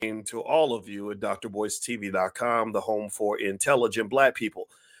To all of you at drboycetv.com, the home for intelligent Black people.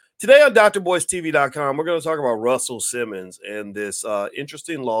 Today on drboycetv.com, we're going to talk about Russell Simmons and this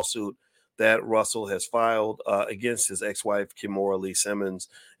interesting lawsuit that Russell has filed against his ex-wife, Kimora Lee Simmons,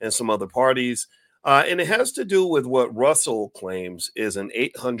 and some other parties. And it has to do with what Russell claims is an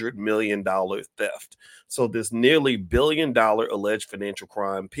 $800 million theft. So this nearly $1 billion alleged financial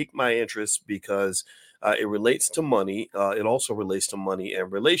crime piqued my interest because it relates to money. It also relates to money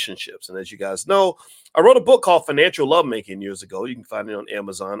and relationships. And as you guys know, I wrote a book called Financial Lovemaking years ago. You can find it on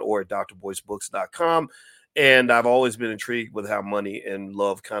Amazon or at drboycebooks.com. And I've always been intrigued with how money and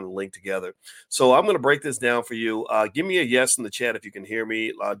love kind of link together. So I'm going to break this down for you. Give me a yes in the chat if you can hear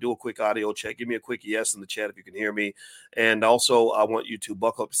me. Do a quick audio check. Give me a quick yes in the chat if you can hear me. And also, I want you to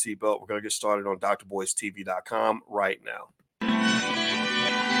buckle up your seatbelt. We're going to get started on drboycetv.com right now.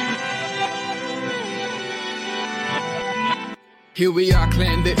 Here we are,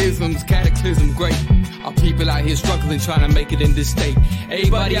 clan the isms, cataclysm, great. Our people out here struggling, trying to make it in this state.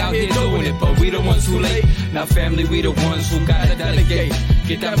 Everybody out here doing it, but we the ones who late. Now family, we the ones who gotta delegate.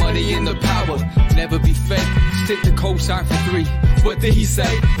 Get that money in the power, never be fake. Stick to co-sign for 3. What did he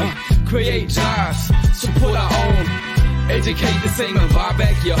say? Create jobs, support our own. Educate the same and buy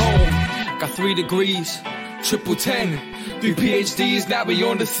back your home. Got 3 degrees, triple 10. 3 PhDs, now we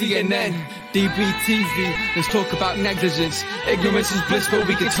on the CNN. DBTV, let's talk about negligence. Ignorance is bliss, but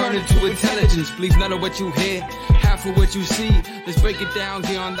we can turn it to intelligence. Believe none of what you hear, half of what you see. Let's break it down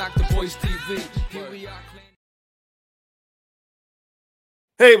here on Dr. Boyce TV. Here we are.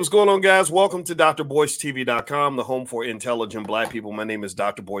 Hey, what's going on, guys? Welcome to drboycetv.com, the home for intelligent Black people. My name is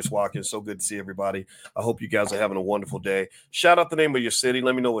Dr. Boyce Watkins. So good to see everybody. I hope you guys are having a wonderful day. Shout out the name of your city.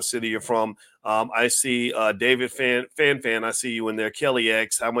 Let me know what city you're from. I see David Fan. I see you in there. Kelly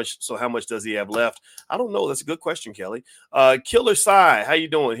X. How much does he have left? I don't know. That's a good question, Kelly. Killer Sai. How you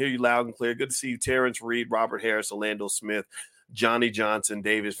doing? Hear you loud and clear. Good to see you. Terrence Reed, Robert Harris, Orlando Smith, Johnny Johnson,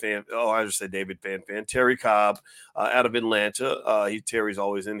 David Fan. Oh, I just said David Fan. Terry Cobb out of Atlanta. Terry's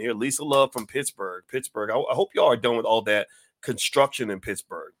always in here. Lisa Love from Pittsburgh. I hope y'all are done with all that construction in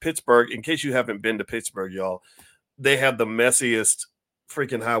Pittsburgh. Pittsburgh, in case you haven't been to Pittsburgh, y'all, they have the messiest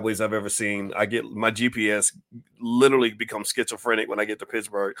freaking highways I've ever seen. I get my GPS literally becomes schizophrenic when I get to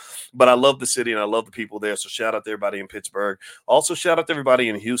Pittsburgh, but I love the city and I love the people there. So shout out to everybody in Pittsburgh. Also shout out to everybody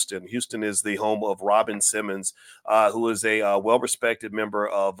in Houston. Houston is the home of Robin Simmons, who is a well-respected member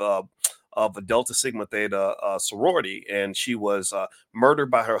of a Delta Sigma Theta sorority, and she was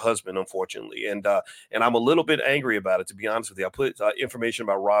murdered by her husband, unfortunately. And I'm a little bit angry about it, to be honest with you. I put information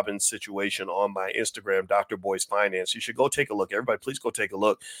about Robin's situation on my Instagram, Dr. Boyce Finance. You should go take a look. Everybody, please go take a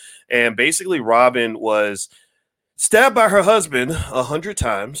look. And basically, Robin was stabbed by her husband 100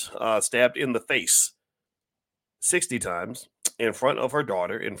 times, stabbed in the face 60 times in front of her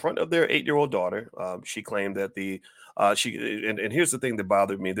daughter, in front of their 8-year-old daughter. She claimed that and here's the thing that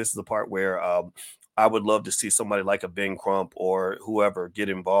bothered me. This is the part where I would love to see somebody like a Ben Crump or whoever get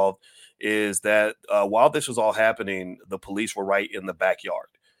involved, is that while this was all happening, the police were right in the backyard.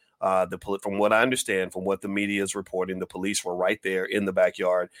 From what I understand, from what the media is reporting, the police were right there in the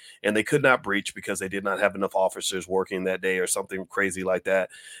backyard, and they could not breach because they did not have enough officers working that day or something crazy like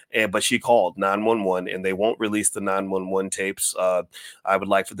that. But she called 911, and they won't release the 911 tapes. I would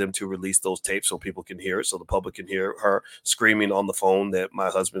like for them to release those tapes so people can hear it, so the public can hear her screaming on the phone that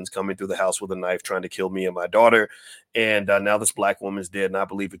my husband's coming through the house with a knife trying to kill me and my daughter. And now this Black woman's dead, and I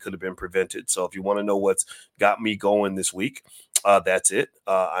believe it could have been prevented. So if you want to know what's got me going this week, that's it.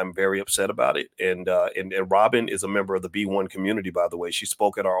 I'm very upset about it. And Robin is a member of the B1 community, by the way. She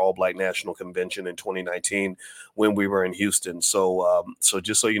spoke at our All Black National Convention in 2019 when we were in Houston. So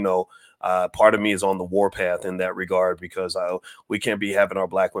just so you know, part of me is on the warpath in that regard, because we can't be having our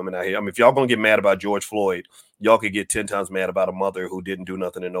Black women out here. I mean, if y'all gonna get mad about George Floyd, y'all could get 10 times mad about a mother who didn't do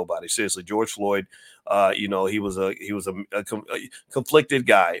nothing to nobody. Seriously, George Floyd, he was a conflicted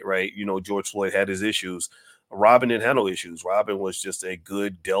guy, right? George Floyd had his issues. Robin didn't have no issues. Robin was just a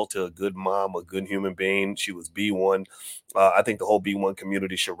good Delta, a good mom, a good human being. She was B1. I think the whole B1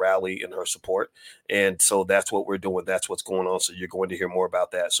 community should rally in her support. And so that's what we're doing. That's what's going on. So you're going to hear more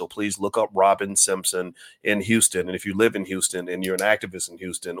about that. So please look up Robin Simpson in Houston. And if you live in Houston and you're an activist in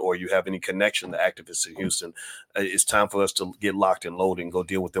Houston, or you have any connection to activists in Houston, it's time for us to get locked and loaded and go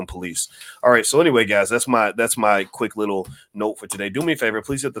deal with them police. All right. So anyway, guys, that's my quick little note for today. Do me a favor.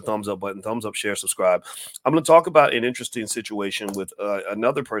 Please hit the thumbs up button, thumbs up, share, subscribe. I'm going to talk about an interesting situation with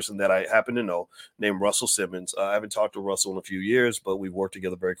another person that I happen to know named Russell Simmons. I haven't talked to Russell in a few years, but we worked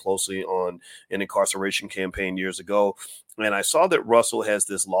together very closely on an incarceration campaign years ago. And I saw that Russell has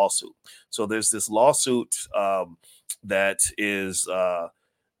this lawsuit. So there's this lawsuit that is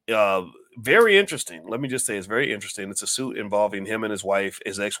very interesting. Let me just say it's very interesting. It's a suit involving him and his wife,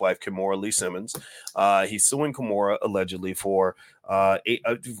 his ex-wife, Kimora Lee Simmons. He's suing Kimora allegedly for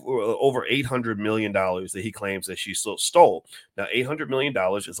over $800 million that he claims that she stole. Now, $800 million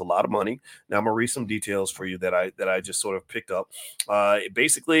is a lot of money. Now, I'm gonna read some details for you that I just sort of picked up.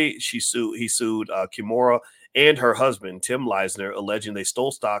 Basically, he sued Kimora and her husband, Tim Leisner, alleging they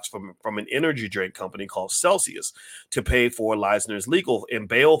stole stocks from an energy drink company called Celsius to pay for Leisner's legal and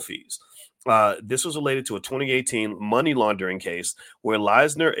bail fees. This was related to a 2018 money laundering case where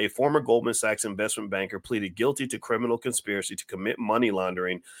Leisner, a former Goldman Sachs investment banker, pleaded guilty to criminal conspiracy to commit money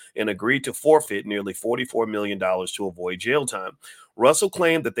laundering and agreed to forfeit nearly $44 million to avoid jail time. Russell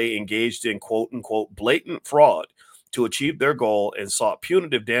claimed that they engaged in quote unquote blatant fraud to achieve their goal and sought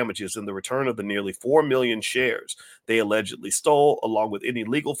punitive damages in the return of the nearly 4 million shares they allegedly stole, along with any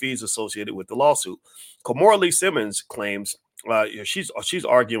legal fees associated with the lawsuit. Kimora Lee Simmons claims she's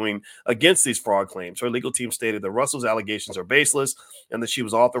arguing against these fraud claims. Her legal team stated that Russell's allegations are baseless and that she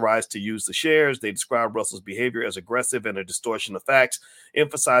was authorized to use the shares. They described Russell's behavior as aggressive and a distortion of facts,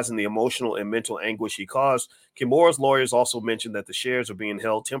 emphasizing the emotional and mental anguish he caused. Kimora's lawyers also mentioned that the shares are being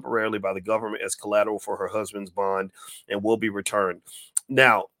held temporarily by the government as collateral for her husband's bond and will be returned.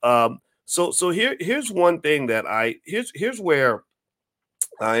 Now, here's one thing that here's where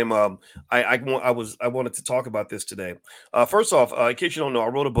I wanted to talk about this today. First off, in case you don't know, I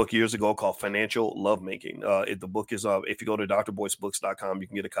wrote a book years ago called Financial Lovemaking. The book is if you go to drboycebooks.com, you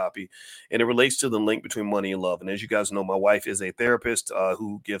can get a copy, and it relates to the link between money and love. And as you guys know, my wife is a therapist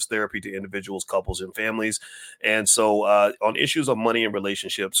who gives therapy to individuals, couples, and families. And so on issues of money and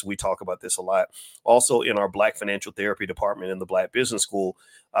relationships, we talk about this a lot. Also, in our Black Financial Therapy department in the Black Business School,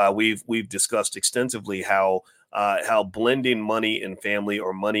 we've discussed extensively how blending money and family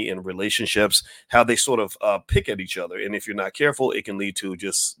or money and relationships, how they sort of pick at each other. And if you're not careful, it can lead to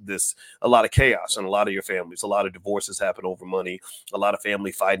just a lot of chaos in a lot of your families. A lot of divorces happen over money. A lot of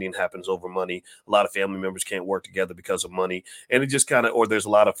family fighting happens over money. A lot of family members can't work together because of money. And it just or there's a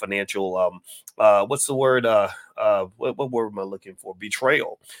lot of financial, what's the word? What word am I looking for?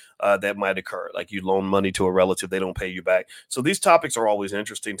 Betrayal that might occur. Like you loan money to a relative, they don't pay you back. So these topics are always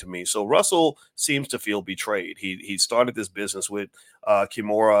interesting to me. So Russell seems to feel betrayed. He started this business with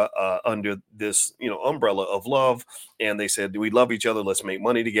Kimora under this umbrella of love, and they said, we love each other, let's make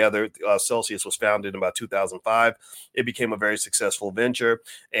money together. Celsius was founded in about 2005. It became a very successful venture.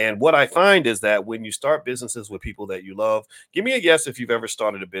 And what I find is that when you start businesses with people that you love, give me a yes if you've ever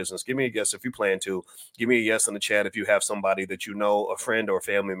started a business. Give me a yes if you plan to. Give me a yes in the chat if you have somebody that you know, a friend or a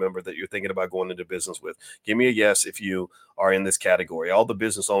family member that you're thinking about going into business with. Give me a yes if you are in this category. All the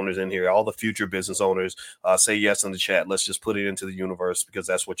business owners in here, all the future business owners, say yes in the chat. Let's just put it into the universe because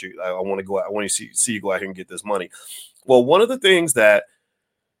that's what I want to go out. I want to see you go out here and get this money. Well, one of the things that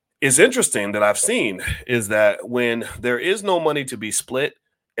is interesting that I've seen is that when there is no money to be split,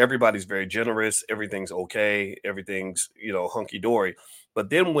 everybody's very generous. Everything's okay. Everything's, hunky dory. But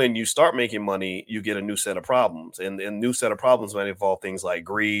then when you start making money, you get a new set of problems, and new set of problems might involve things like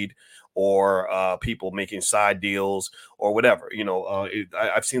greed or people making side deals or whatever.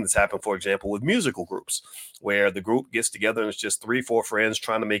 I've seen this happen, for example, with musical groups where the group gets together and it's just 3-4 friends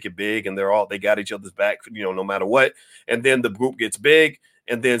trying to make it big, and they got each other's back, no matter what. And then the group gets big,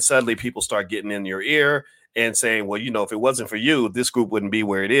 and then suddenly people start getting in your ear and saying, well, if it wasn't for you, this group wouldn't be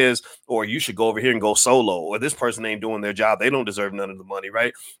where it is, or you should go over here and go solo, or this person ain't doing their job. They don't deserve none of the money,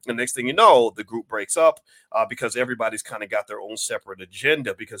 right? And next thing you know, the group breaks up because everybody's kind of got their own separate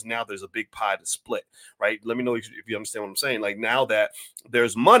agenda because now there's a big pie to split, right? Let me know if you understand what I'm saying. Like now that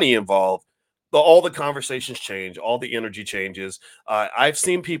there's money involved, all the conversations change, all the energy changes. I've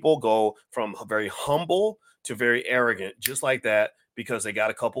seen people go from very humble to very arrogant, just like that, because they got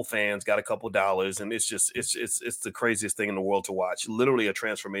a couple fans, got a couple dollars, and it's the craziest thing in the world to watch. Literally a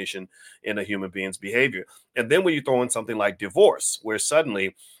transformation in a human being's behavior. And then when you throw in something like divorce, where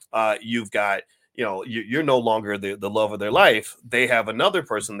suddenly you've got, you're no longer the love of their life. They have another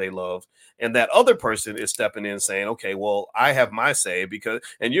person they love, and that other person is stepping in saying, okay, well, I have my say because,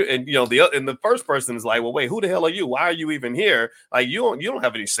 the first person is like, well, wait, who the hell are you? Why are you even here? Like, you don't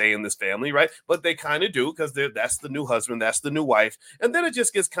have any say in this family, right? But they kind of do because that's the new husband, that's the new wife. And then it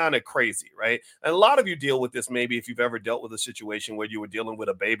just gets kind of crazy, right? And a lot of you deal with this, maybe if you've ever dealt with a situation where you were dealing with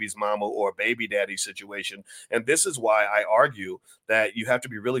a baby's mama or a baby daddy situation. And this is why I argue that you have to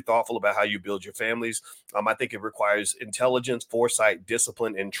be really thoughtful about how you build your families. I think it requires intelligence, foresight,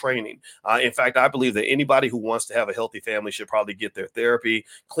 discipline, and training. In fact, I believe that anybody who wants to have a healthy family should probably get their therapy,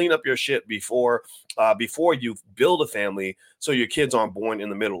 clean up your shit before you build a family, so your kids aren't born in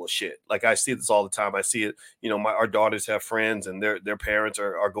the middle of shit. Like, I see this all the time. I see it, our daughters have friends and their parents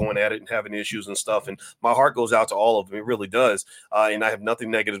are going at it and having issues and stuff. And my heart goes out to all of them. It really does. And I have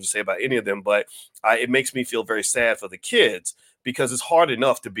nothing negative to say about any of them, but it makes me feel very sad for the kids, because it's hard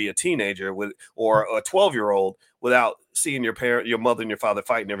enough to be a teenager or a 12-year-old without seeing your mother and your father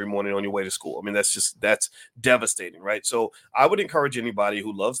fighting every morning on your way to school. I mean, that's devastating, right? So I would encourage anybody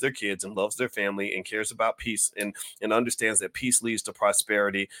who loves their kids and loves their family and cares about peace and understands that peace leads to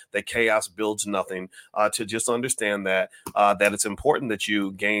prosperity, that chaos builds nothing, to just understand that it's important that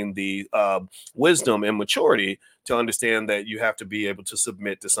you gain the wisdom and maturity to understand that you have to be able to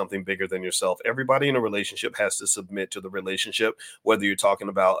submit to something bigger than yourself. Everybody in a relationship has to submit to the relationship, whether you're talking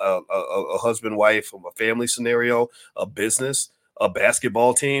about a husband, wife, a family scenario, a business, a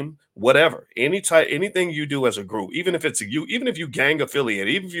basketball team, whatever, anything you do as a group, even if you gang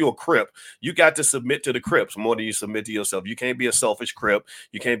affiliated, even if you're a Crip, you got to submit to the Crips more than you submit to yourself. You can't be a selfish Crip.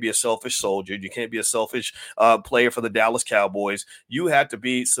 You can't be a selfish soldier. You can't be a selfish player for the Dallas Cowboys. You have to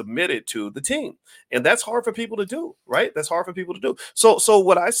be submitted to the team. And that's hard for people to do, right? That's hard for people to do. So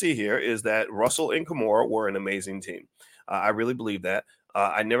what I see here is that Russell and Kimora were an amazing team. I really believe that.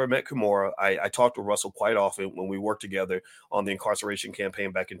 I never met Kimora. I talked to Russell quite often when we worked together on the incarceration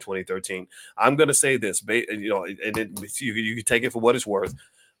campaign back in 2013. I'm going to say this, and you can take it for what it's worth.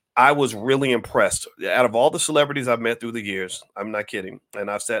 I was really impressed. Out of all the celebrities I've met through the years, I'm not kidding,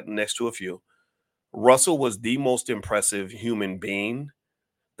 and I've sat next to a few, Russell was the most impressive human being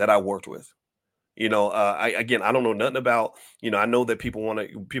that I worked with. I don't know nothing about, I know that people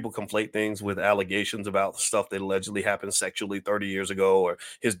conflate things with allegations about stuff that allegedly happened sexually 30 years ago, or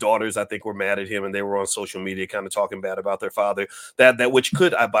his daughters, I think, were mad at him and they were on social media kind of talking bad about their father, that which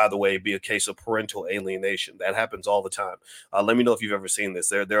could, by the way, be a case of parental alienation. That happens all the time. Let me know if you've ever seen this.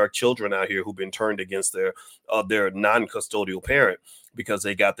 There are children out here who've been turned against their non-custodial parent because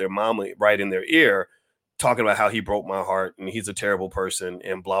they got their mama right in their ear talking about how he broke my heart and he's a terrible person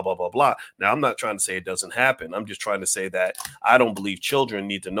and blah, blah, blah, blah. Now, I'm not trying to say it doesn't happen. I'm just trying to say that I don't believe children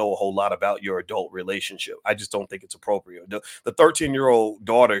need to know a whole lot about your adult relationship. I just don't think it's appropriate. The 13-year-old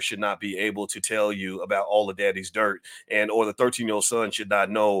daughter should not be able to tell you about all of daddy's dirt, or the 13-year-old son should not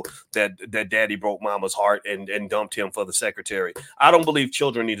know that daddy broke mama's heart and dumped him for the secretary. I don't believe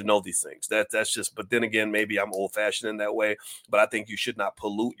children need to know these things. That's just, but then again, maybe I'm old fashioned in that way, but I think you should not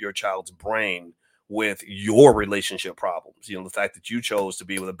pollute your child's brain with your relationship problems. The fact that you chose to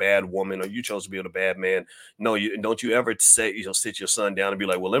be with a bad woman or you chose to be with a bad man. No, don't you ever say, sit your son down and be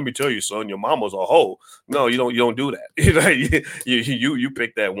like, well, let me tell you, son, your mama's a hoe. No, you don't do that. you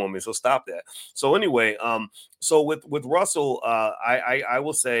pick that woman. So stop that. So anyway, so with Russell, I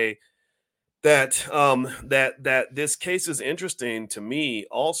will say that that this case is interesting to me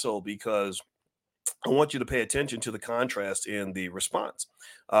also because I want you to pay attention to the contrast in the response.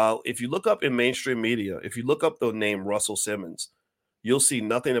 If you look up in mainstream media, if you look up the name Russell Simmons, you'll see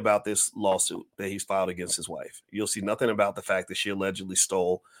nothing about this lawsuit that he's filed against his wife. You'll see nothing about the fact that she allegedly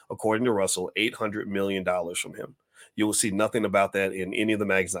stole, according to Russell, $800 million from him. You will see nothing about that in any of the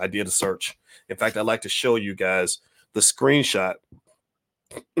magazines. I did a search. In fact, I'd like to show you guys the screenshot.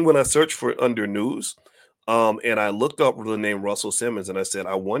 When I searched for under news, and I looked up the name Russell Simmons, and I said,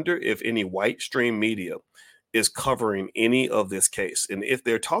 I wonder if any white stream media is covering any of this case. And if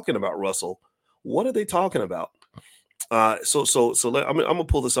they're talking about Russell, what are they talking about? I'm going to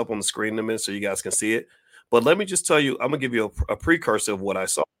pull this up on the screen in a minute so you guys can see it. But let me just tell you, I'm going to give you a precursor of what I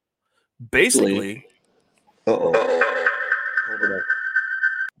saw. Basically,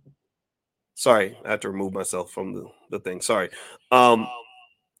 sorry, I have to remove myself from the thing. Sorry.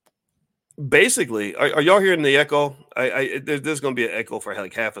 Basically, are y'all hearing the echo? There's going to be an echo for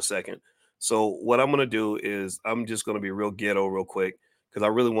like half a second. So what I'm going to do is I'm just going to be real ghetto real quick because I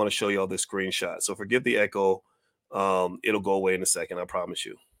really want to show y'all this screenshot. So forgive the echo. It'll go away in a second. I promise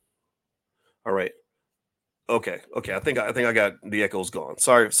you. All right. Okay. I think I got the echo's gone.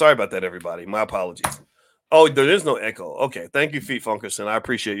 Sorry about that, everybody. My apologies. Oh, there is no echo. Okay. Thank you, Feet Funkerson. I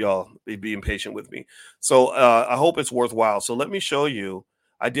appreciate y'all being patient with me. So I hope it's worthwhile. So let me show you.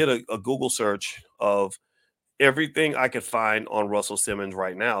 I did a Google search of everything I could find on Russell Simmons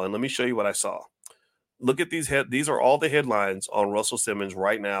right now. And let me show you what I saw. Look at these these are all the headlines on Russell Simmons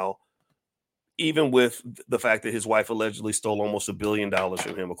right now, even with the fact that his wife allegedly stole almost $1 billion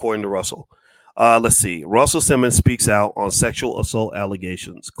from him, according to Russell. Let's see. Russell Simmons speaks out on sexual assault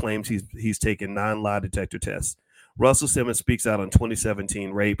allegations, claims he's taken 9 lie detector tests. Russell Simmons speaks out on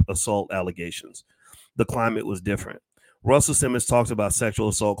 2017 rape assault allegations. The climate was different. Russell Simmons talks about sexual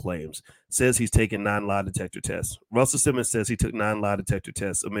assault claims, says he's taken 9 lie detector tests. Russell Simmons says he took 9 lie detector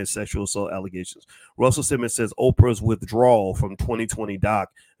tests amid sexual assault allegations. Russell Simmons says Oprah's withdrawal from 2020 doc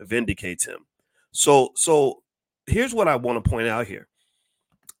vindicates him. So here's what I want to point out here.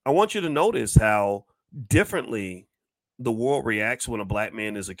 I want you to notice how differently the world reacts when a black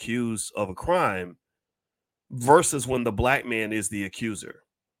man is accused of a crime versus when the black man is the accuser.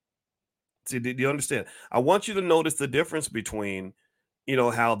 See, do you understand? I want you to notice the difference between,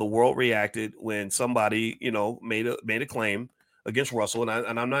 how the world reacted when somebody, made a claim against Russell.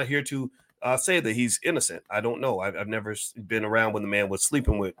 And I'm not here to say that he's innocent. I don't know. I've never been around when the man was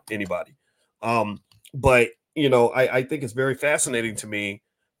sleeping with anybody. But, I think it's very fascinating to me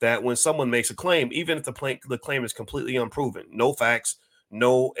that when someone makes a claim, even if the claim is completely unproven, no facts,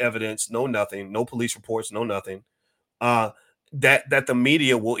 no evidence, no nothing, no police reports, no nothing, that the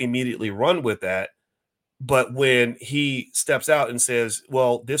media will immediately run with that. But when he steps out and says,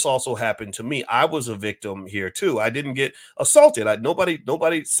 well, this also happened to me, I was a victim here too. I didn't get assaulted.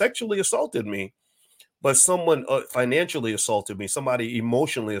 Nobody sexually assaulted me, but someone financially assaulted me. Somebody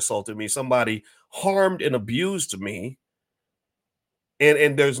emotionally assaulted me. Somebody harmed and abused me.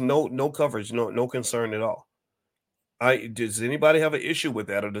 And there's no coverage, no concern at all. Does anybody have an issue with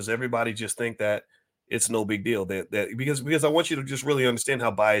that, or does everybody just think that it's no big deal? Because I want you to just really understand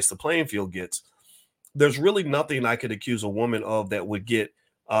how biased the playing field gets. There's really nothing I could accuse a woman of that would get,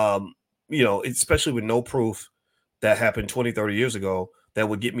 especially with no proof that happened 20, 30 years ago, that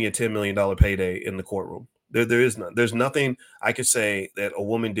would get me a $10 million payday in the courtroom. There is none. There's nothing I could say that a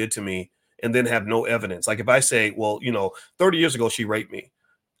woman did to me and then have no evidence. Like if I say, well, 30 years ago, she raped me.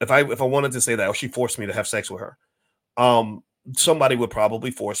 If I wanted to say that, or she forced me to have sex with her, somebody would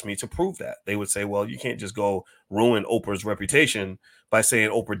probably force me to prove that. They would say, well, you can't just go ruin Oprah's reputation by saying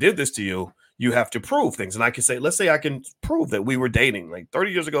Oprah did this to you. You have to prove things. And I can say, let's say I can prove that we were dating. Like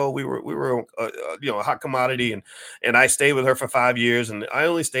 30 years ago, we were a hot commodity, and I stayed with her for 5 years. And I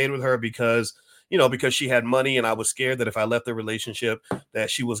only stayed with her because she had money, and I was scared that if I left the relationship that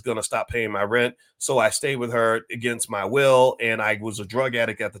she was going to stop paying my rent. So I stayed with her against my will, and I was a drug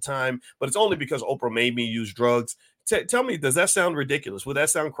addict at the time, but it's only because Oprah made me use drugs. Tell me, does that sound ridiculous? Would that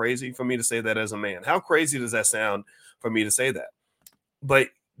sound crazy for me to say that as a man? How crazy does that sound for me to say that? But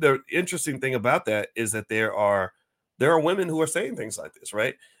the interesting thing about that is that there are women who are saying things like this,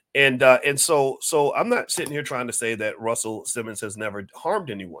 right? And so I'm not sitting here trying to say that Russell Simmons has never harmed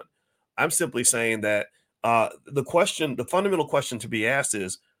anyone. I'm simply saying that the fundamental question to be asked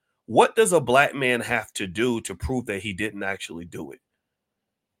is, what does a black man have to do to prove that he didn't actually do it?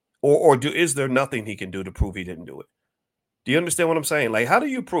 Is there nothing he can do to prove he didn't do it? Do you understand what I'm saying? Like, how do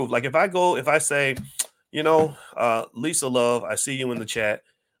you prove? Like, if I say, Lisa Love, I see you in the chat.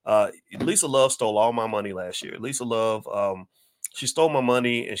 Lisa Love stole all my money last year. Lisa Love, she stole my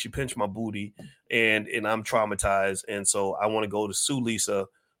money and she pinched my booty, and I'm traumatized. And so I want to go to sue Lisa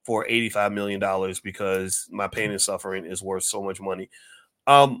for $85 million because my pain and suffering is worth so much money.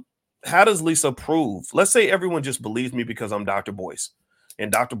 How does Lisa prove? Let's say everyone just believes me because I'm Dr. Boyce,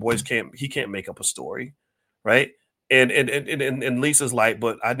 and Dr. Boyce can't make up a story, right? And Lisa's like,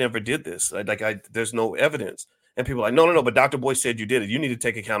 but I never did this. There's no evidence. And people are like, no, but Dr. Boyce said you did it. You need to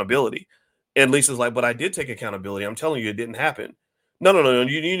take accountability. And Lisa's like, but I did take accountability. I'm telling you, it didn't happen. No.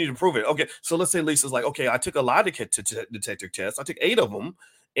 You need to prove it. Okay. So let's say Lisa's like, okay, I took a lie detector test. I took 8 of them,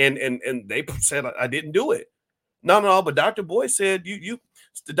 and they said I didn't do it. No, but Dr. Boyce said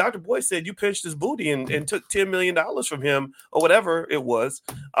Dr. Boyce said you pinched his booty and took $10 million from him or whatever it was.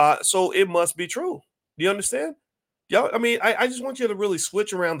 So it must be true. Do you understand? Yeah, I mean, I just want you to really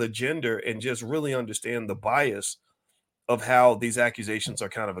switch around the gender and just really understand the bias of how these accusations are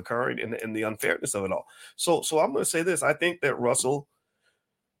kind of occurring and the unfairness of it all. So I'm going to say this. I think that Russell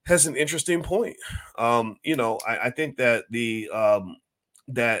has an interesting point. I think that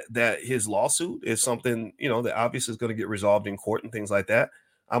that his lawsuit is something, that obviously is going to get resolved in court and things like that.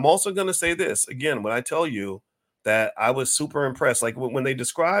 I'm also going to say this again, when I tell you that I was super impressed. Like when they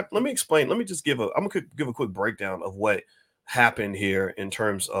described, let me explain. Let me just I'm going to give a quick breakdown of what happened here in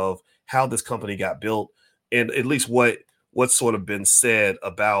terms of how this company got built, and at least what's sort of been said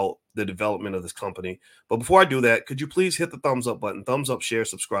about the development of this company. But before I do that, could you please hit the thumbs up button, thumbs up, share,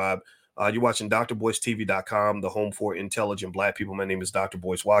 subscribe. You're watching DrBoyceTV.com, the home for intelligent Black people. My name is Dr.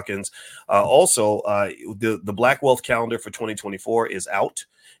 Boyce Watkins. Also, the Black Wealth Calendar for 2024 is out.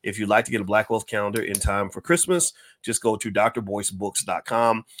 If you'd like to get a Black Wealth calendar in time for Christmas, just go to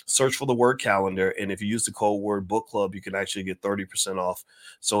drboycebooks.com, search for the word calendar, and if you use the code word book club, you can actually get 30% off.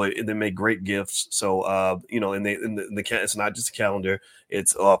 So they make great gifts. So it's not just a calendar;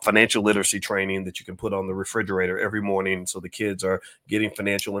 it's financial literacy training that you can put on the refrigerator every morning. So the kids are getting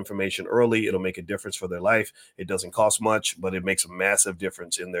financial information early. It'll make a difference for their life. It doesn't cost much, but it makes a massive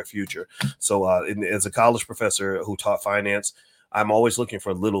difference in their future. So as a college professor who taught finance, I'm always looking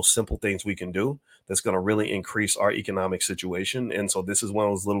for little simple things we can do that's going to really increase our economic situation. And so this is one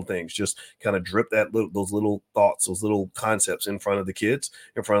of those little things, just kind of drip those little thoughts, those little concepts in front of the kids,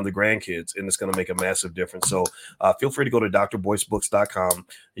 in front of the grandkids, and it's going to make a massive difference. So feel free to go to drboycebooks.com.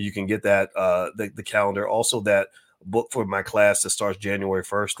 You can get that, the calendar, also that book for my class that starts January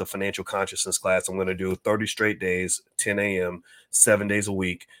 1st, the financial consciousness class. I'm going to do 30 straight days, 10 a.m., 7 days a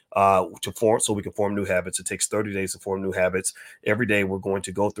week, so we can form new habits. It takes 30 days to form new habits. Every day we're going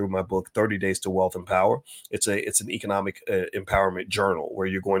to go through my book, 30 Days to Wealth and Power. It's an economic empowerment journal where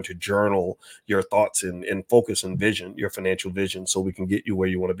you're going to journal your thoughts and focus and vision, your financial vision, so we can get you where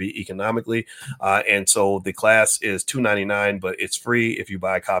you want to be economically. And so the class is $2.99, but it's free if you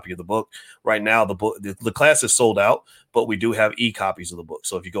buy a copy of the book. Right now, the class is sold out, but we do have e-copies of the book.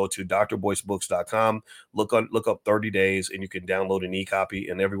 So if you go to drboycebooks.com, look up 30 days, and you can download an e-copy,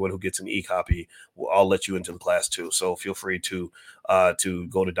 and everyone who gets an e-copy, I'll let you into the class too. So feel free to go to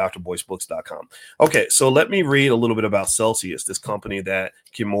drboycebooks.com. Okay, so let me read a little bit about Celsius, this company that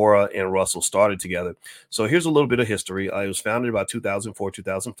Kimura and Russell started together. So here's a little bit of history. It was founded about 2004,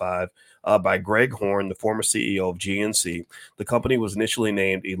 2005 by Greg Horn, the former CEO of GNC. The company was initially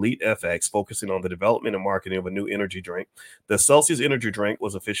named Elite FX, focusing on the development and marketing of a new energy drink. The Celsius energy drink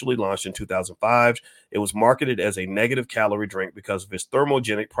was officially launched in 2005. It was marketed as a negative calorie drink because of its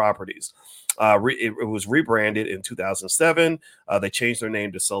thermogenic properties. It was rebranded in 2007. They changed their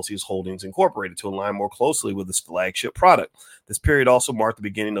name to Celsius Holdings Incorporated to align more closely with its flagship product. This period also marked the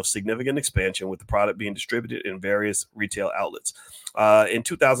beginning of significant expansion, with the product being distributed in various retail outlets. In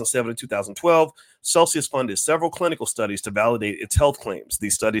 2007 and 2012, Celsius funded several clinical studies to validate its health claims.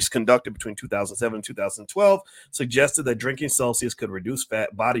 These studies, conducted between 2007 and 2012, suggested that drinking Celsius could reduce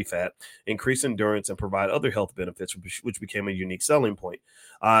body fat, increase endurance, and provide other health benefits, which became a unique selling point.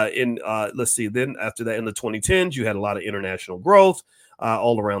 Then after that, in the 2010s, you had a lot of international growth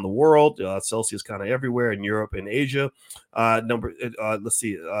all around the world. Celsius kind of everywhere in Europe and Asia.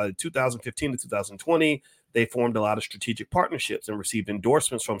 2015 to 2020, they formed a lot of strategic partnerships and received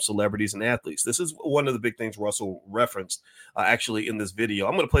endorsements from celebrities and athletes. This is one of the big things Russell referenced actually in this video.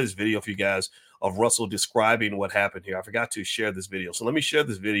 I'm going to play this video for you guys of Russell describing what happened here. I forgot to share this video. So let me share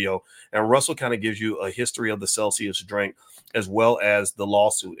this video. And Russell kind of gives you a history of the Celsius drink as well as the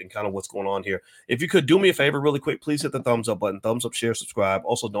lawsuit and kind of what's going on here. If you could do me a favor really quick, please hit the thumbs up button, thumbs up, share, subscribe.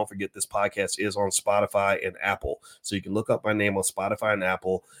 Also, don't forget this podcast is on Spotify and Apple. So you can look up my name on Spotify and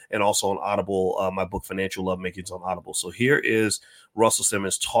Apple, and also on Audible. My book, Financial Lovemaking, is on Audible. So here is Russell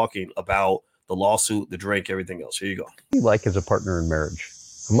Simmons talking about the lawsuit, the drink, everything else. Here you go. Like as a partner in marriage?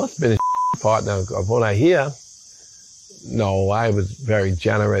 I must have been a partner of what I hear. No, I was very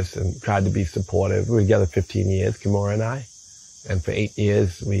generous and tried to be supportive. We were together 15 years, Kimura and I. And for 8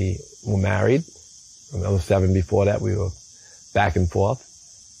 years, we were married. Another 7 before that, we were back and forth.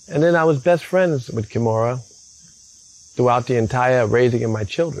 And then I was best friends with Kimura throughout the entire raising of my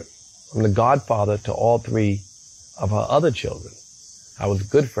children. I'm the godfather to all 3 of her other children. I was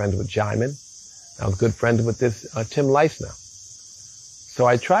good friends with Jaimin. I was good friends with this Tim Leisner. So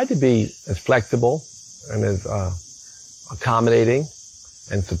I tried to be as flexible and as accommodating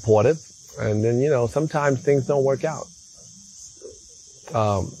and supportive. And then, sometimes things don't work out.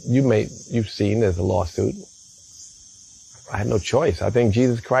 You've seen there's a lawsuit. I had no choice. I think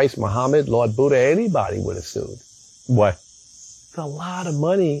Jesus Christ, Muhammad, Lord Buddha, anybody would have sued. What? It's a lot of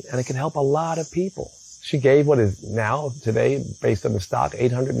money, and it can help a lot of people. She gave what is now, today, based on the stock,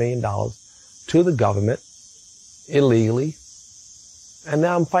 $800 million to the government illegally. And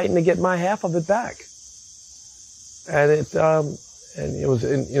now I'm fighting to get my half of it back. And it was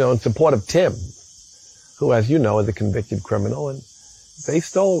in support of Tim, who, as you know, is a convicted criminal. And they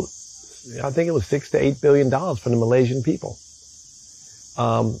stole, I think it was $6 to $8 billion from the Malaysian people.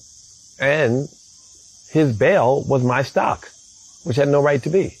 And his bail was my stock, which had no right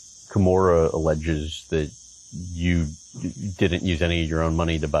to be. Kimura alleges that you didn't use any of your own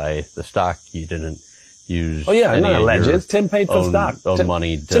money to buy the stock. You didn't use not alleges. Tim paid for stock. Own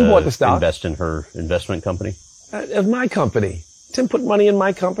money to Tim bought the stock. Invest in her investment company? It was my company. Tim put money in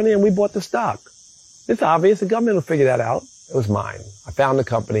my company and we bought the stock. It's obvious. The government will figure that out. It was mine. I found the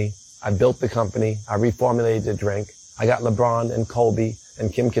company. I built the company. I reformulated the drink. I got LeBron and Kobe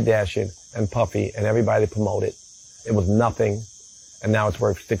and Kim Kardashian and Puffy and everybody promoted. It was nothing, and now it's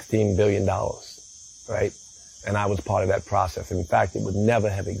worth $16 billion, right? And I was part of that process. In fact, it would never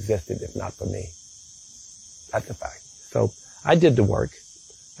have existed if not for me. That's a fact. So I did the work,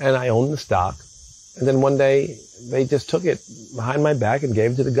 and I owned the stock, and then one day they just took it behind my back and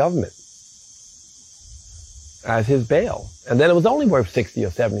gave it to the government as his bail. And then it was only worth $60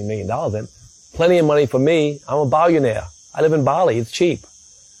 or $70 million. And plenty of money for me. I'm a billionaire. I live in Bali. It's cheap.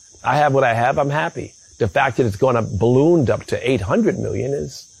 I have what I have. I'm happy. The fact that it's going to ballooned up to 800 million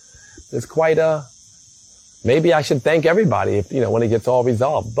is quite maybe I should thank everybody if, when it gets all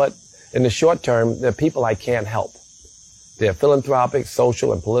resolved. But in the short term, there are people I can't help. There are philanthropic,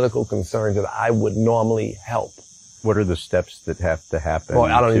 social, and political concerns that I would normally help. What are the steps that have to happen? Well,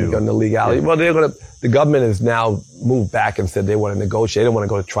 I don't even go into legality. Yeah. Well, the government has now moved back and said they want to negotiate. They don't want to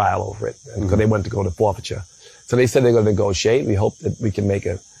go to trial over it because they want to go to forfeiture. So they said they're going to negotiate. We hope that we can make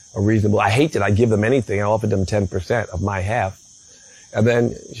a reasonable. I hate that I give them anything. I offered them 10% of my half. And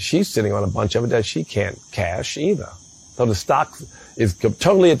then she's sitting on a bunch of it that she can't cash either. So the stock is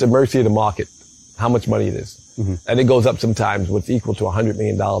totally at the mercy of the market, how much money it is. Mm-hmm. And it goes up sometimes what's equal to $100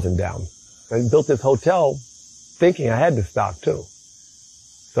 million and down. I built this hotel thinking I had the stock too.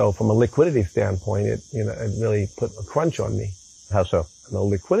 So from a liquidity standpoint, it really put a crunch on me. How so? No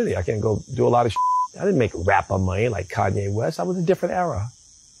liquidity. I can't go do a lot of I didn't make rapper money like Kanye West. I was a different era.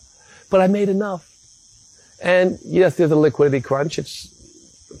 But I made enough. And yes, there's a liquidity crunch.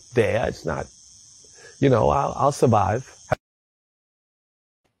 It's there. It's not, I'll survive.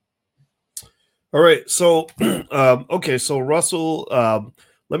 All right. So, okay. So Russell,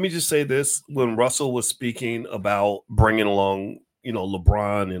 let me just say this. When Russell was speaking about bringing along,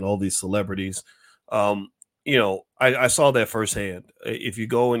 LeBron and all these celebrities, I saw that firsthand. If you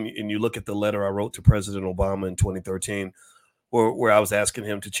go and you look at the letter I wrote to President Obama in 2013, where I was asking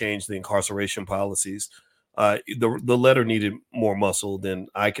him to change the incarceration policies, the letter needed more muscle than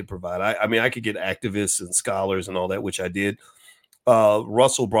I could provide. I mean, I could get activists and scholars and all that, which I did.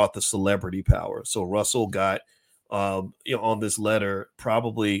 Russell brought the celebrity power. So Russell got, on this letter,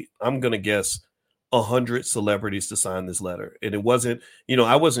 probably, I'm going to guess, 100 celebrities to sign this letter. And it wasn't,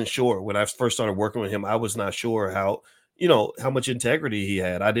 I wasn't sure when I first started working with him. I was not sure how much integrity he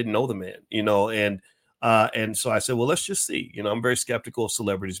had. I didn't know the man, and so I said, well, let's just see. I'm very skeptical of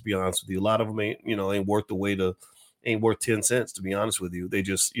celebrities, to be honest with you. A lot of them ain't worth the weight of, ain't worth 10 cents, to be honest with you. They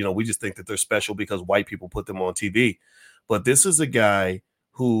just, we just think that they're special because white people put them on TV. But this is a guy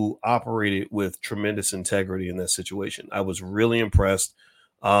who operated with tremendous integrity in that situation. I was really impressed.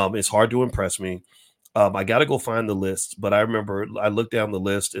 It's hard to impress me. I got to go find the list, but I remember I looked down the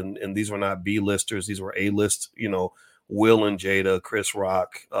list and these were not B-listers. These were A-list, Will and Jada, Chris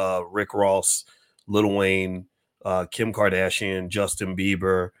Rock, Rick Ross, Lil Wayne, Kim Kardashian, Justin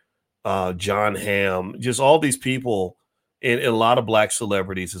Bieber, John Hamm, just all these people and a lot of black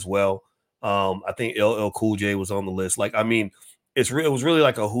celebrities as well. I think LL Cool J was on the list. Like, I mean, it was really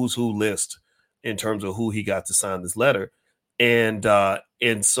like a who's who list in terms of who he got to sign this letter. And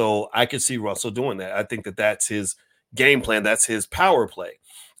so I could see Russell doing that. I think that that's his game plan. That's his power play.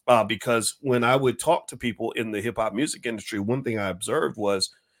 Because when I would talk to people in the hip hop music industry, one thing I observed was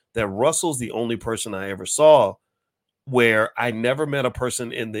that Russell's the only person I ever saw where I never met a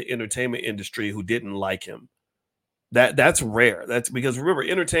person in the entertainment industry who didn't like him. That's rare. That's because, remember,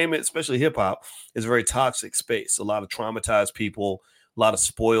 entertainment, especially hip hop, is a very toxic space. A lot of traumatized people, a lot of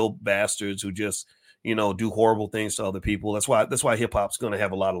spoiled bastards who just, do horrible things to other people. That's why hip hop's going to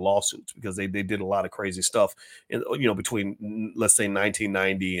have a lot of lawsuits, because they did a lot of crazy stuff in, between, let's say,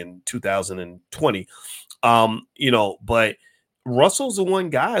 1990 and 2020. But Russell's the one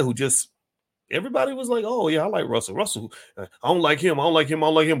guy who just, everybody was like, oh yeah, I like Russell. Russell, I don't like him,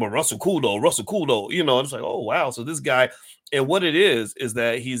 but Russell cool though. It's like, oh wow. So this guy, and what it is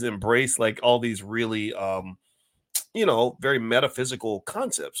that he's embraced like all these really very metaphysical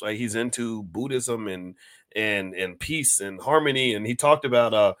concepts. Right? He's into Buddhism and peace and harmony. And he talked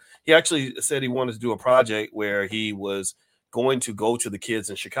about he actually said he wanted to do a project where he was going to go to the kids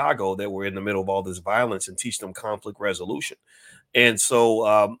in Chicago that were in the middle of all this violence and teach them conflict resolution. And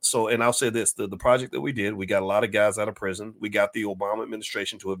so, and I'll say this, the project that we did, we got a lot of guys out of prison. We got the Obama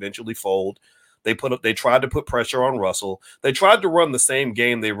administration to eventually fold. They tried to put pressure on Russell. They tried to run the same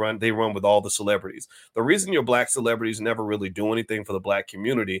game they run with all the celebrities. The reason your black celebrities never really do anything for the black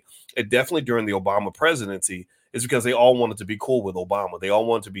community, it definitely during the Obama presidency, is because they all wanted to be cool with Obama. They all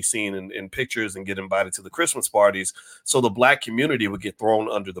wanted to be seen in pictures and get invited to the Christmas parties. So the black community would get thrown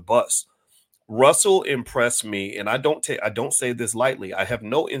under the bus. Russell impressed me, and I don't say this lightly. I have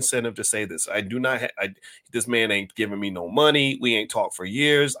no incentive to say this. I do not. This man ain't giving me no money. We ain't talked for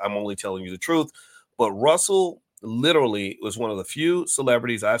years. I'm only telling you the truth. But Russell literally was one of the few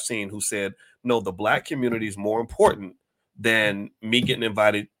celebrities I've seen who said, "No, the black community is more important than me getting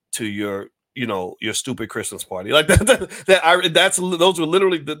invited to your stupid Christmas party." Like that was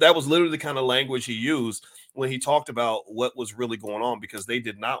literally the kind of language he used when he talked about what was really going on, because they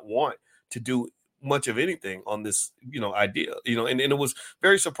did not want to do much of anything on this, idea, and it was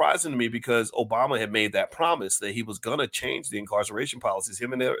very surprising to me because Obama had made that promise that he was going to change the incarceration policies,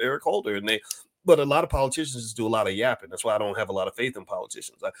 him and Eric Holder, but a lot of politicians just do a lot of yapping. That's why I don't have a lot of faith in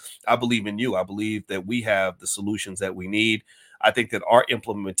politicians. I believe in you. I believe that we have the solutions that we need. I think that our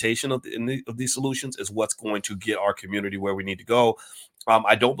implementation of these solutions is what's going to get our community where we need to go.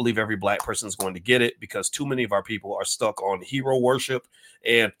 I don't believe every black person is going to get it, because too many of our people are stuck on hero worship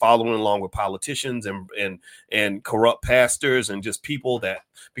and following along with politicians and corrupt pastors and just people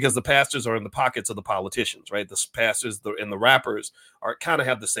because the pastors are in the pockets of the politicians, right? The pastors and the rappers kind of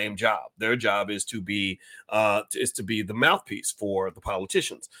have the same job. Their job is to be the mouthpiece for the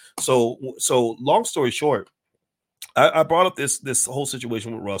politicians. So long story short, I brought up this whole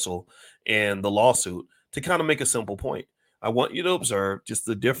situation with Russell and the lawsuit to kind of make a simple point. I want you to observe just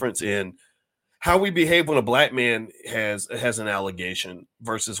the difference in how we behave when a black man has an allegation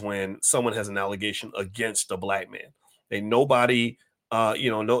versus when someone has an allegation against a black man. And nobody,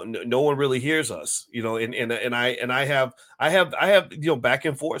 no one really hears us, and I have back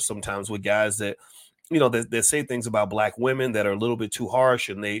and forth sometimes with guys that, they say things about black women that are a little bit too harsh,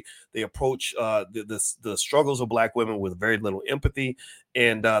 and they approach the struggles of black women with very little empathy,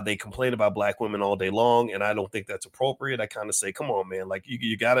 and they complain about black women all day long. And I don't think that's appropriate. I kind of say, come on, man, like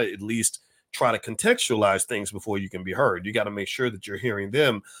you got to at least try to contextualize things before you can be heard. You got to make sure that you're hearing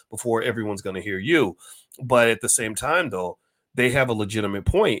them before everyone's going to hear you. But at the same time, though, they have a legitimate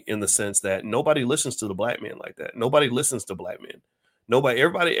point in the sense that nobody listens to the black man like that. Nobody listens to black men.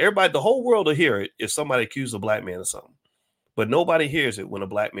 Everybody, the whole world will hear it if somebody accuses a black man of something, but nobody hears it when a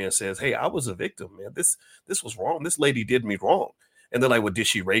black man says, "Hey, I was a victim, man. This was wrong. This lady did me wrong." And they're like, "Well, did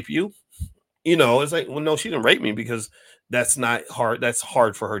she rape you?" It's like, well, no, she didn't rape me, because that's not hard. That's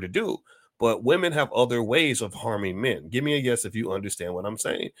hard for her to do. But women have other ways of harming men. Give me a yes if you understand what I'm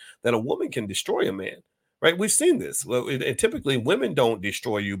saying, that a woman can destroy a man, right? We've seen this. Well, and typically women don't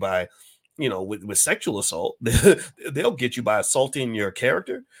destroy you by, with sexual assault. They'll get you by assaulting your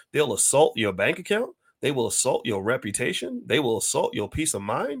character. They'll assault your bank account. They will assault your reputation. They will assault your peace of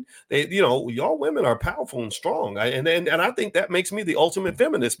mind. Y'all women are powerful and strong. And I think that makes me the ultimate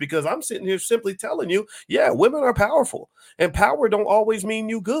feminist, because I'm sitting here simply telling you, yeah, women are powerful, and power don't always mean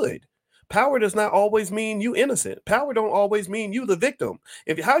you good. Power does not always mean you innocent. Power don't always mean you the victim.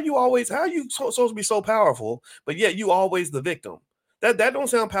 How you supposed to be so powerful, but yet you always the victim? That don't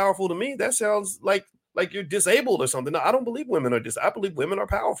sound powerful to me. That sounds like you're disabled or something. No, I don't believe women are I believe women are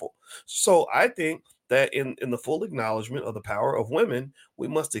powerful. So I think that in the full acknowledgement of the power of women, we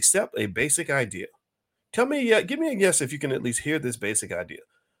must accept a basic idea. Give me a yes if you can at least hear this basic idea.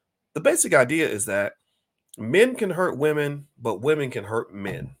 The basic idea is that men can hurt women, but women can hurt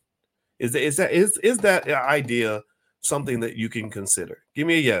men. Is that idea something that you can consider? Give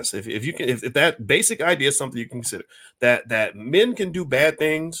me a yes if that basic idea is something you can consider, that men can do bad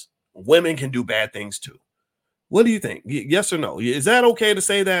things, women can do bad things too. What do you think? Yes or no? Is that okay to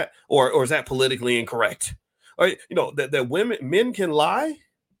say that, or is that politically incorrect? Or that men can lie,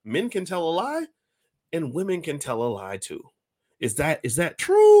 men can tell a lie, and women can tell a lie too. Is that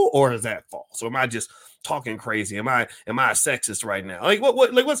true, or is that false? Or am I just talking crazy? Am I a sexist right now? Like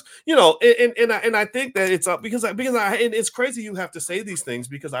what's and I think that it's up because and it's crazy you have to say these things,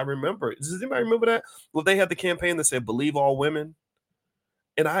 because I remember. Does anybody remember that? Well, they had the campaign that said "Believe all women,"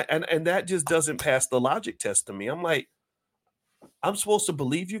 and that just doesn't pass the logic test to me. I'm like, I'm supposed to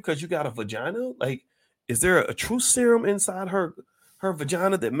believe you because you got a vagina? Like, is there a truth serum inside her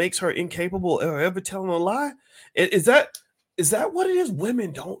vagina that makes her incapable of ever telling a lie? Is that what it is?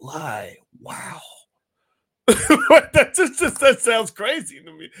 Women don't lie. Wow. that sounds crazy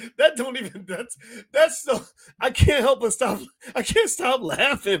to me. That's so, I can't stop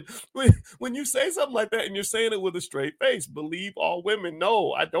laughing when you say something like that, and you're saying it with a straight face. Believe all women.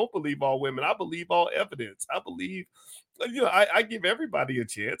 No, I don't believe all women. I believe all evidence. I believe, I give everybody a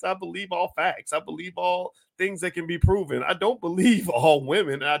chance. I believe all facts. I believe all things that can be proven. I don't believe all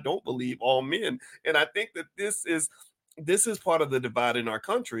women, and I don't believe all men. And I think that this is part of the divide in our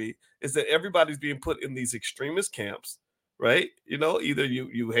country, is that everybody's being put in these extremist camps, right? Either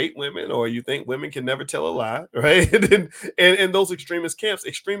you hate women, or you think women can never tell a lie, right? And those extremist camps,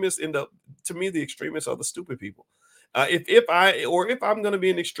 extremists end up to me, the extremists are the stupid people. If I'm going to be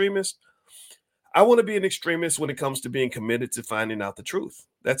an extremist, I want to be an extremist when it comes to being committed to finding out the truth.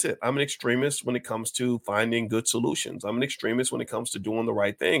 That's it. I'm an extremist when it comes to finding good solutions. I'm an extremist when it comes to doing the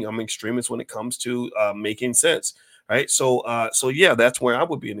right thing. I'm an extremist when it comes to making sense. Right. So yeah, that's where I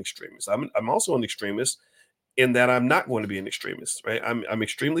would be an extremist. I'm also an extremist in that I'm not going to be an extremist. Right. I'm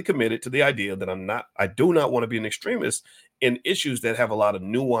extremely committed to the idea that I do not want to be an extremist in issues that have a lot of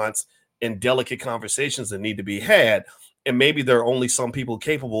nuance and delicate conversations that need to be had. And maybe there are only some people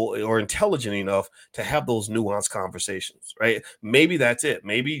capable or intelligent enough to have those nuanced conversations, right? Maybe that's it.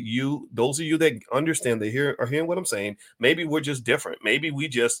 Maybe those of you that understand that are hearing what I'm saying, maybe we're just different. Maybe we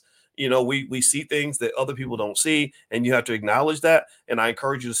just, we see things that other people don't see, and you have to acknowledge that. And I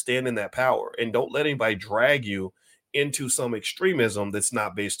encourage you to stand in that power and don't let anybody drag you into some extremism that's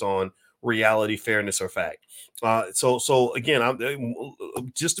not based on reality, fairness, or fact. So again,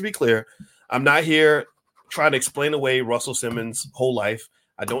 just to be clear, I'm not here trying to explain away Russell Simmons' whole life.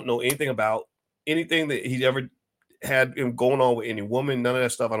 I don't know anything about anything that he ever had going on with any woman, none of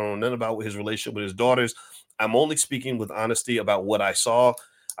that stuff. I don't know nothing about his relationship with his daughters. I'm only speaking with honesty about what I saw.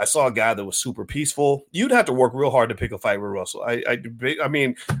 I saw a guy that was super peaceful. You'd have to work real hard to pick a fight with Russell. I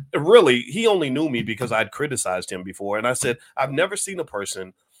mean, really, he only knew me because I'd criticized him before. And I said, I've never seen a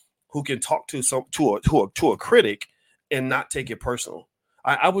person who can talk to a critic and not take it personal.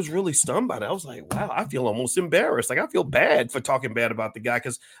 I was really stunned by that. I was like, wow, I feel almost embarrassed. Like, I feel bad for talking bad about the guy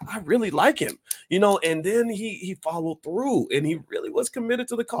because I really like him, and then he followed through and he really was committed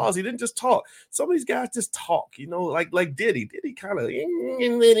to the cause. He didn't just talk. Some of these guys just talk, like Diddy. Diddy kind of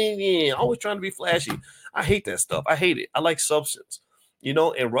always trying to be flashy. I hate that stuff. I hate it. I like substance,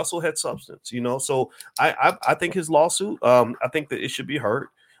 and Russell had substance, so I think his lawsuit, I think that it should be heard.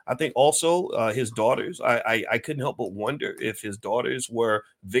 I think also his daughters, I couldn't help but wonder if his daughters were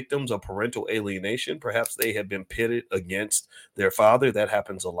victims of parental alienation. Perhaps they had been pitted against their father. That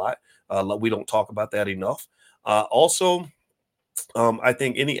happens a lot. We don't talk about that enough. Also, I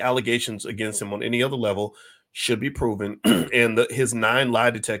think any allegations against him on any other level should be proven. And his 9 lie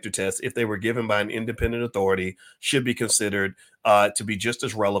detector tests, if they were given by an independent authority, should be considered to be just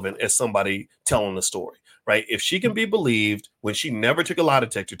as relevant as somebody telling the story. Right. If she can be believed when she never took a lie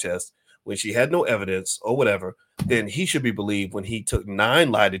detector test, when she had no evidence or whatever, then he should be believed when he took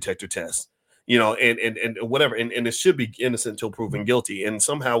 9 lie detector tests, and whatever. And it should be innocent until proven guilty. And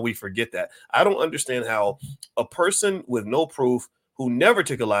somehow we forget that. I don't understand how a person with no proof who never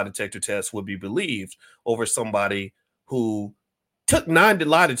took a lie detector test would be believed over somebody who took 9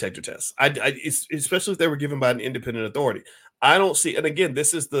 lie detector tests. Especially if they were given by an independent authority. I don't see. And again,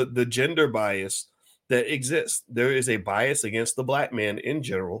 this is the gender bias that exists. There is a bias against the black man in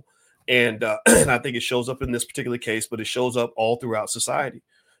general. And I think it shows up in this particular case, but it shows up all throughout society,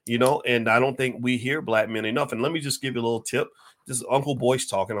 and I don't think we hear black men enough. And let me just give you a little tip. This is Uncle Boyce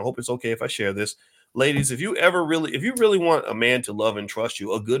talking. I hope it's okay if I share this. Ladies, if you really want a man to love and trust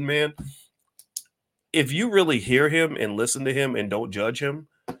you, a good man, if you really hear him and listen to him and don't judge him,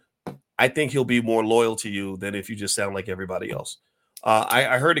 I think he'll be more loyal to you than if you just sound like everybody else.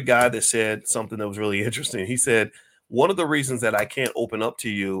 I heard a guy that said something that was really interesting. He said, one of the reasons that I can't open up to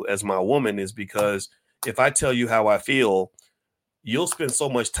you as my woman is because if I tell you how I feel, you'll spend so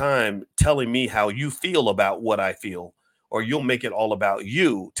much time telling me how you feel about what I feel, or you'll make it all about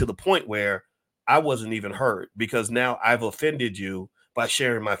you to the point where I wasn't even heard because now I've offended you by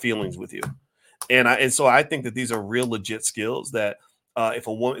sharing my feelings with you. And so I think that these are real legit skills that if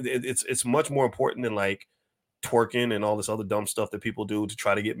a woman, it's much more important than like twerking and all this other dumb stuff that people do to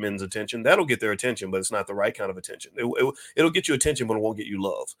try to get men's attention. That'll get their attention, but it's not the right kind of attention. It'll get you attention, but it won't get you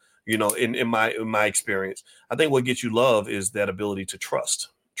love. In my experience, I think what gets you love is that ability to trust.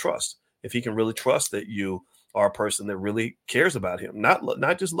 If he can really trust that you are a person that really cares about him,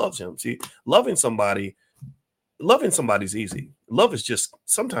 not just loves him. See, loving somebody's easy.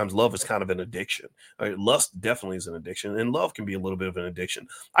 Sometimes love is kind of an addiction. Lust definitely is an addiction, and love can be a little bit of an addiction.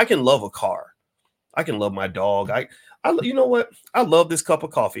 I can love a car. I can love my dog. You know what? I love this cup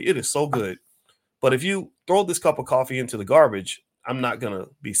of coffee. It is so good. But if you throw this cup of coffee into the garbage, I'm not going to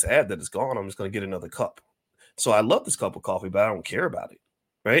be sad that it's gone. I'm just going to get another cup. So I love this cup of coffee, but I don't care about it.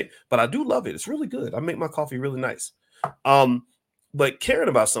 Right. But I do love it. It's really good. I make my coffee really nice. But caring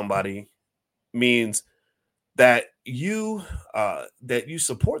about somebody means that you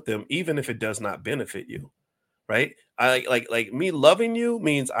support them, even if it does not benefit you. Right. I like me loving you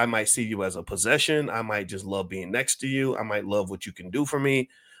means I might see you as a possession. I might just love being next to you. I might love what you can do for me.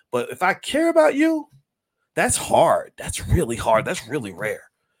 But if I care about you, that's hard. That's really hard. That's really rare.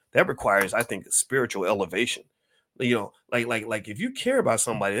 That requires, I think, a spiritual elevation. Like if you care about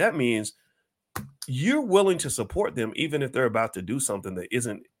somebody, that means you're willing to support them even if they're about to do something that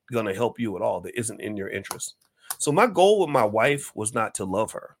isn't going to help you at all, that isn't in your interest. So my goal with my wife was not to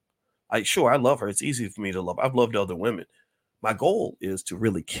love her. I love her. It's easy for me to love. I've loved other women. My goal is to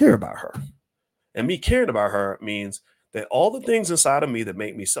really care about her. And me caring about her means that all the things inside of me that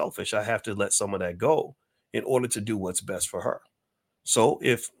make me selfish, I have to let some of that go in order to do what's best for her. So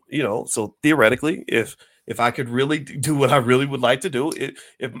so theoretically, if I could really do what I really would like to do,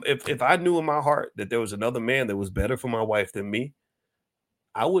 if I knew in my heart that there was another man that was better for my wife than me,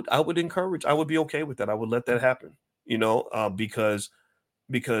 I would be okay with that. I would let that happen,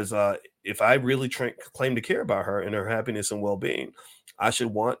 because if I really claim to care about her and her happiness and well-being, I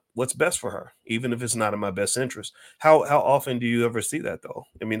should want what's best for her, even if it's not in my best interest. How often do you ever see that, though?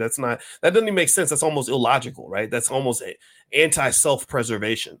 I mean, that doesn't even make sense. That's almost illogical, right? That's almost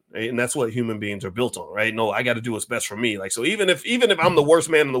anti-self-preservation, right? And that's what human beings are built on, right? No, I got to do what's best for me. Like, so even if I'm the worst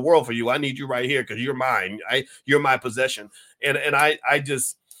man in the world for you, I need you right here because you're mine. You're my possession. And I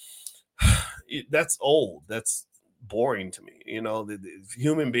just, that's old. That's boring to me. The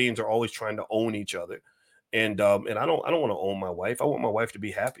human beings are always trying to own each other. And I don't want to own my wife. I want my wife to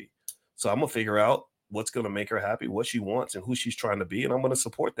be happy. So I'm going to figure out what's going to make her happy, what she wants and who she's trying to be. And I'm going to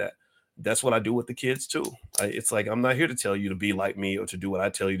support that. That's what I do with the kids too. It's like, I'm not here to tell you to be like me or to do what I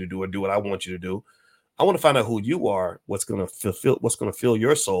tell you to do or do what I want you to do. I want to find out who you are, what's going to fill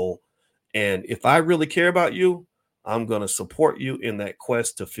your soul. And if I really care about you, I'm going to support you in that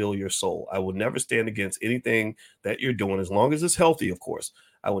quest to fill your soul. I will never stand against anything that you're doing, as long as it's healthy, of course.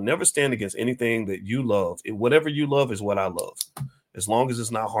 I will never stand against anything that you love. Whatever you love is what I love, as long as it's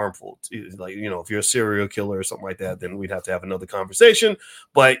not harmful. Like, if you're a serial killer or something like that, then we'd have to have another conversation.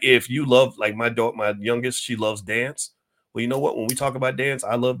 But if you love, like my youngest, she loves dance. Well, you know what? When we talk about dance,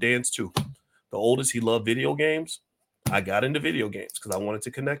 I love dance too. The oldest, he loved video games. I got into video games because I wanted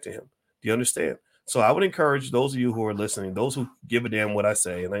to connect to him. Do you understand? So I would encourage those of you who are listening, those who give a damn what I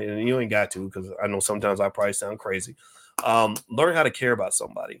say, and you ain't got to, because I know sometimes I probably sound crazy. Learn how to care about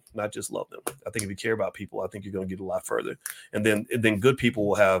somebody, not just love them. I think if you care about people, I think you're going to get a lot further. And then good people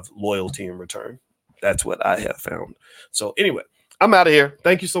will have loyalty in return. That's what I have found. So anyway, I'm out of here.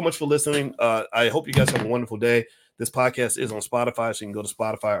 Thank you so much for listening. I hope you guys have a wonderful day. This podcast is on Spotify, so you can go to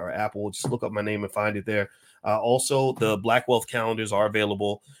Spotify or Apple. Just look up my name and find it there. Also, the Black Wealth calendars are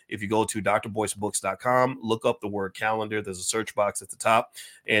available. If you go to drboycebooks.com, look up the word calendar. There's a search box at the top,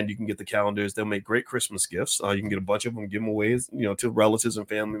 and you can get the calendars. They'll make great Christmas gifts. You can get a bunch of them, give them away, to relatives and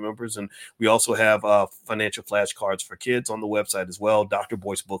family members. And we also have financial flashcards for kids on the website as well,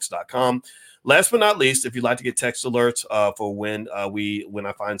 drboycebooks.com. Last but not least, if you'd like to get text alerts for when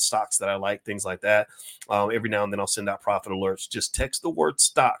I find stocks that I like, things like that, every now and then I'll send out profit alerts. Just text the word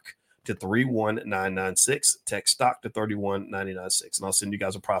stock to 31996. Text stock to 31996, and I'll send you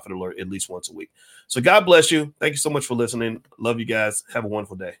guys a profit alert at least once a week. So God bless you. Thank you so much for listening. Love you guys. Have a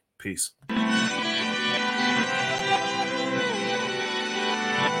wonderful day. Peace.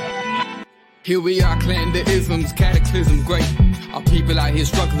 Here we are, clan the isms, cataclysm great. Our people out here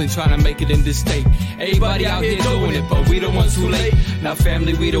struggling, trying to make it in this state. Everybody out here doing it, but we the ones who late. Now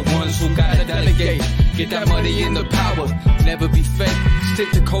family, we the ones who gotta delegate. Get that money in the power, never be fake. Stick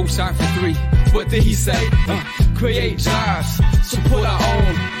to co-sign for 3. What did he say? Create jobs, support our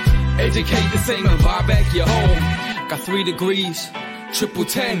own. Educate the same and buy back your home. Got 3 degrees,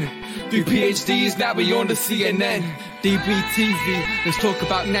 10, 3 PhDs, now we on the CNN. DBTV, let's talk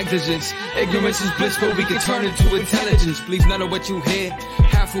about negligence. Ignorance is bliss, but we can turn it to intelligence. Believe none of what you hear,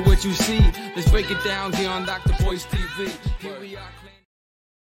 half of what you see. Let's break it down here on Dr. Boyce TV. Here we are.